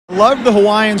Love the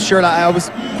Hawaiian shirt. I was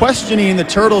questioning the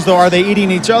turtles, though. Are they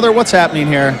eating each other? What's happening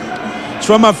here? It's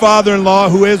from my father-in-law,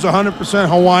 who is 100%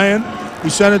 Hawaiian. He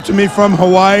sent it to me from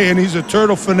Hawaii, and he's a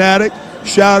turtle fanatic.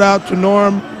 Shout out to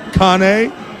Norm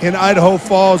Kane in Idaho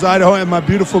Falls, Idaho, and my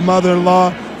beautiful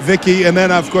mother-in-law, Vicky. And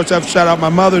then, of course, I've shout out my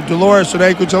mother, Dolores, in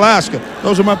Anchorage, Alaska.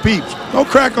 Those are my peeps. Don't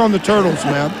crack on the turtles,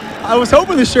 man. I was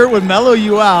hoping the shirt would mellow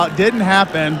you out. Didn't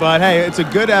happen, but hey, it's a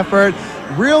good effort.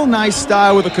 Real nice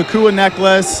style with a kukua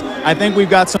necklace. I think we've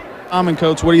got some common,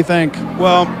 Coach. What do you think?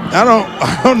 Well, I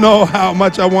don't know how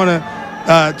much I want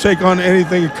to take on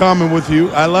anything in common with you.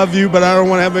 I love you, but I don't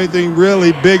want to have anything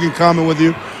really big in common with you.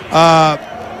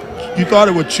 You thought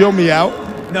it would chill me out?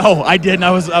 No, I didn't.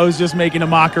 I was just making a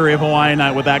mockery of Hawaiian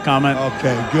Night with that comment.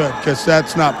 Okay, good, because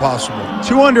that's not possible.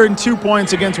 202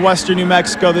 points against Western New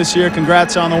Mexico this year.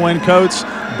 Congrats on the win, Coach.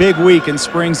 Big week in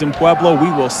Springs and Pueblo. We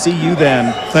will see you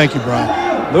then. Thank you,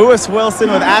 Brian. Lewis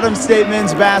Wilson with Adams State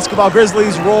men's basketball.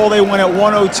 Grizzlies roll. They win at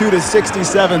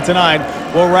 102-67 tonight.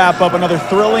 We'll wrap up another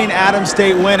thrilling Adams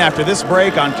State win after this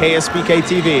break on KSPK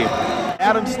TV.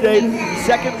 Adams State,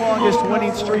 second longest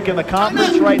winning streak in the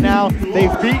conference right now.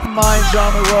 They've beaten Mines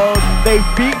on the road. They've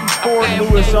beaten Fort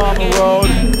Lewis on the road.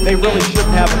 They really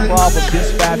shouldn't have a problem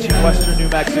dispatching Western New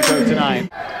Mexico tonight.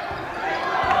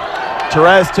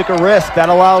 Therese took a risk. That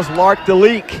allows Lark to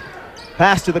leak.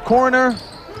 Pass to the corner.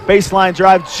 Baseline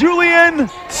drive. Julian,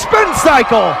 spin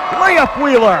cycle. Layup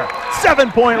Wheeler.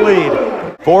 7-point lead.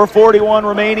 4:41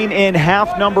 remaining in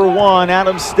half number one.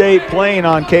 Adams State playing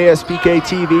on KSPK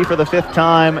TV for the 5th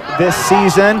time this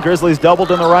season. Grizzlies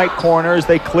doubled in the right corner as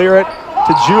they clear it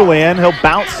to Julian. He'll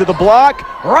bounce to the block.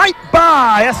 Right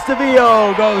by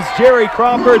Estevillo goes Jerry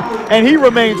Crawford, and he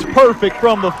remains perfect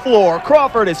from the floor.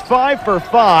 Crawford is 5 for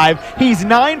 5. He's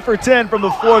 9 for 10 from the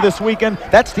floor this weekend.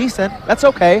 That's decent. That's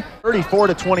okay.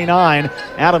 34-29.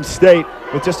 Adams State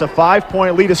with just a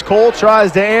 5-point lead as Cole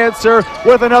tries to answer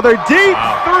with another deep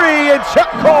three, and Chuck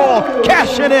Cole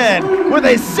cashing in with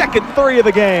a second three of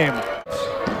the game.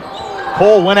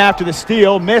 Cole went after the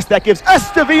steal, missed. That gives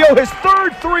Estevillo his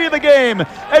 3rd three of the game.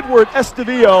 Edward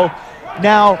Estevillo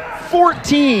now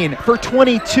 14 for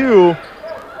 22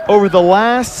 over the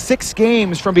last 6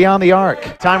 games from beyond the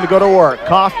arc. Time to go to work.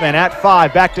 Kaufman at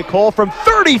 5, back to Cole from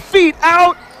 30 feet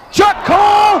out. Chuck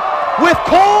Cole with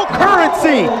Cole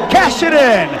currency. Cash it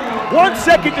in. 1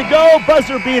 second to go.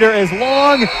 Buzzer beater is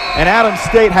long, and Adams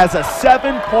State has a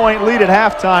 7-point lead at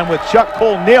halftime with Chuck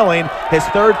Cole nailing his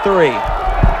 3rd three.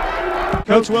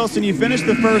 Coach Wilson, you finished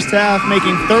the first half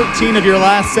making 13 of your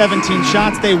last 17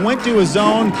 shots. They went to a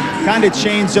zone, kind of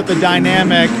changed up the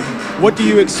dynamic. What do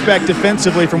you expect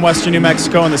defensively from Western New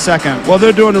Mexico in the second? Well,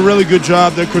 they're doing a really good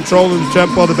job. They're controlling the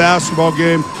tempo of the basketball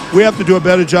game. We have to do a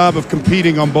better job of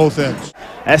competing on both ends.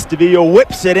 Estevillo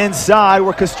whips it inside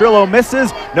where Castrillo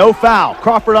misses. No foul.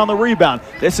 Crawford on the rebound.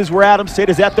 This is where Adams State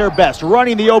is at their best.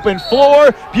 Running the open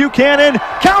floor. Buchanan,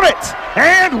 count it!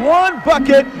 And 1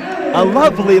 bucket. A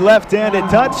lovely left-handed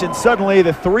touch, and suddenly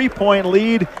the 3-point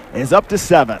lead is up to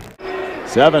 7.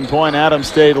 7-point Adams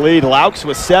State lead. Laux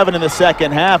with 7 in the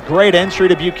second half. Great entry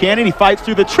to Buchanan. He fights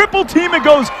through the triple team and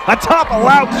goes atop of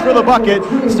Laux for the bucket.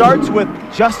 Starts with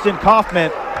Justin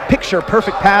Kaufman. Picture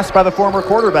perfect pass by the former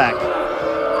quarterback.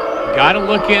 Got to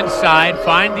look inside,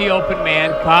 find the open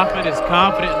man. Kaufman is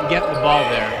confident in getting the ball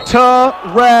there.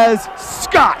 Therese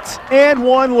Scott. And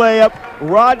 1 layup.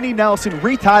 Rodney Nelson,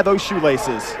 retie those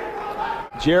shoelaces.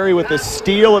 Jerry with the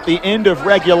steal at the end of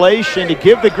regulation to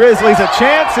give the Grizzlies a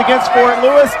chance against Fort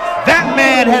Lewis. That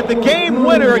man had the game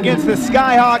winner against the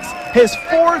Skyhawks. His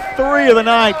 4th three of the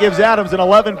night gives Adams an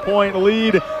 11-point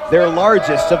lead, their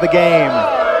largest of the game.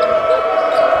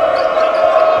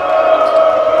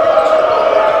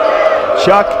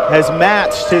 Chuck has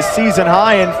matched his season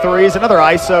high in threes. Another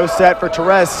ISO set for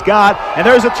Therese Scott. And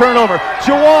there's a turnover.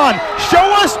 Jawan, show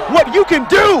us what you can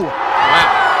do.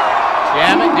 Wow.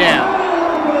 Jam it down.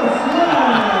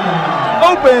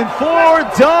 Open floor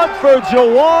dunk for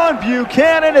Jawan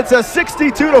Buchanan. It's a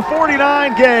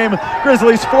 62-49 game.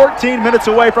 Grizzlies 14 minutes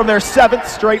away from their 7th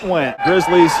straight win.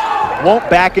 Grizzlies won't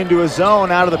back into a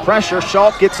zone out of the pressure.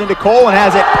 Schultz gets into Cole and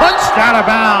has it punched out of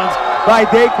bounds by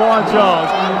Daquan Jones.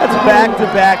 That's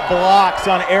back-to-back blocks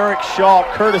on Eric Schultz,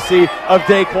 courtesy of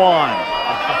Daquan.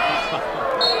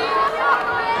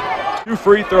 2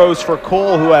 free throws for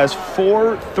Cole, who has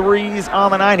 4 threes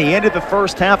on the night. He ended the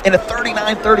first half in a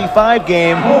 39-35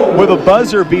 game with a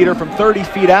buzzer beater from 30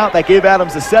 feet out. That gave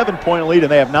Adams a 7-point lead,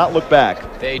 and they have not looked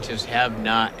back. They just have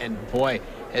not, and boy,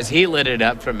 has he lit it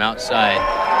up from outside.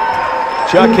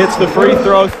 Chuck hits the free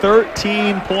throw,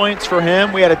 13 points for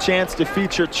him. We had a chance to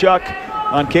feature Chuck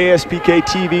on KSPK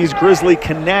TV's Grizzly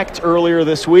Connect earlier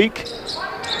this week.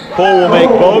 Cole will make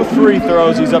both free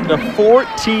throws. He's up to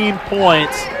 14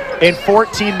 points in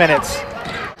 14 minutes.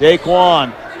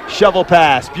 Daquan, shovel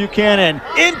pass. Buchanan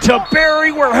into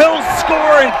Barry where he'll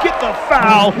score and get the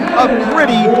foul. A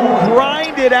gritty,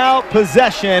 grinded out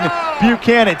possession.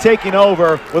 Buchanan taking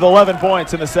over with 11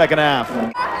 points in the second half.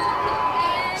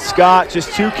 Scott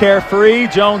just too carefree.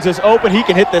 Jones is open. He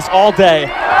can hit this all day.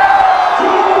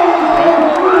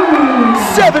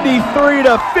 73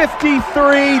 to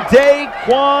 53.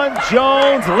 Daquan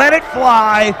Jones let it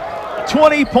fly.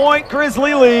 20-point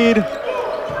Grizzly lead.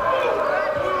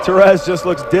 Therese just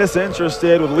looks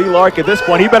disinterested with Lee Lark at this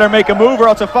point. He better make a move or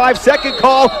else a 5-second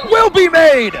call will be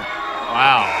made.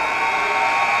 Wow.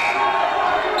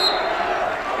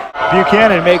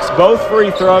 Buchanan makes both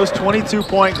free throws,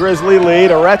 22-point Grizzly lead.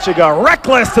 Arechiga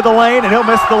reckless to the lane, and he'll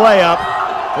miss the layup.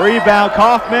 Rebound,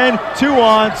 Kaufman,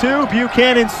 2-on-2.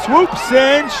 Buchanan swoops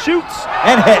in, shoots,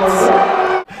 and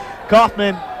hits.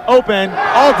 Kaufman open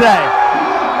all day.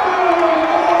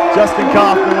 Justin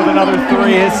Kaufman with another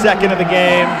three, his second of the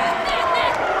game.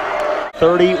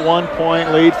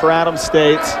 31-point lead for Adams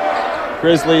State.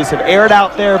 Grizzlies have aired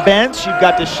out their bench. You've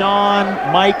got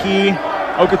Deshaun, Mikey,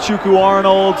 Okechukwu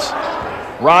Arnold,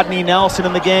 Rodney Nelson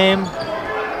in the game.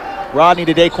 Rodney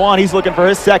to Daquan, he's looking for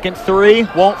his second three,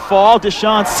 won't fall.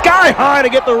 Deshaun sky high to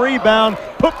get the rebound.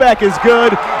 Putback is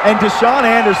good, and Deshaun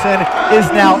Anderson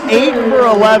is now 8 for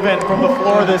 11 from the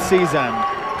floor this season.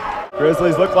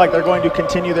 Grizzlies look like they're going to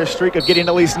continue their streak of getting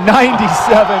at least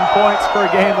 97 points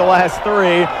per game the last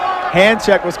three. Hand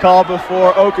check was called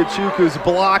before Okechukwu's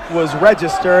block was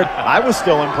registered. I was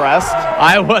still impressed.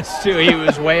 I was too. He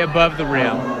was way above the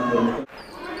rim.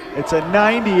 It's a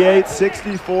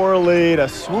 98-64 lead. A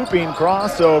swooping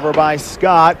crossover by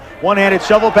Scott. One-handed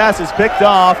shovel pass is picked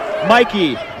off.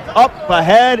 Mikey up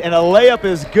ahead, and a layup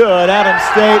is good. Adams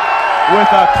State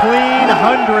with a clean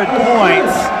 100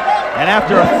 points. And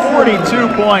after a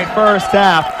 42-point first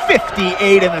half,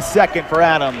 58 in the second for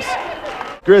Adams.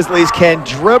 Grizzlies can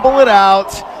dribble it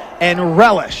out and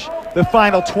relish the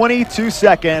final 22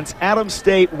 seconds. Adams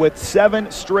State with 7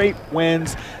 straight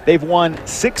wins. They've won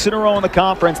 6 in a row in the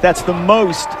conference. That's the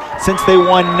most since they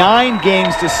won 9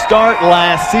 games to start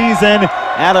last season.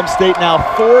 Adams State now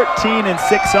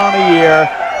 14-6 on the year,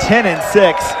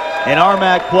 10-6. And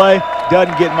RMAC play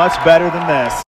doesn't get much better than this.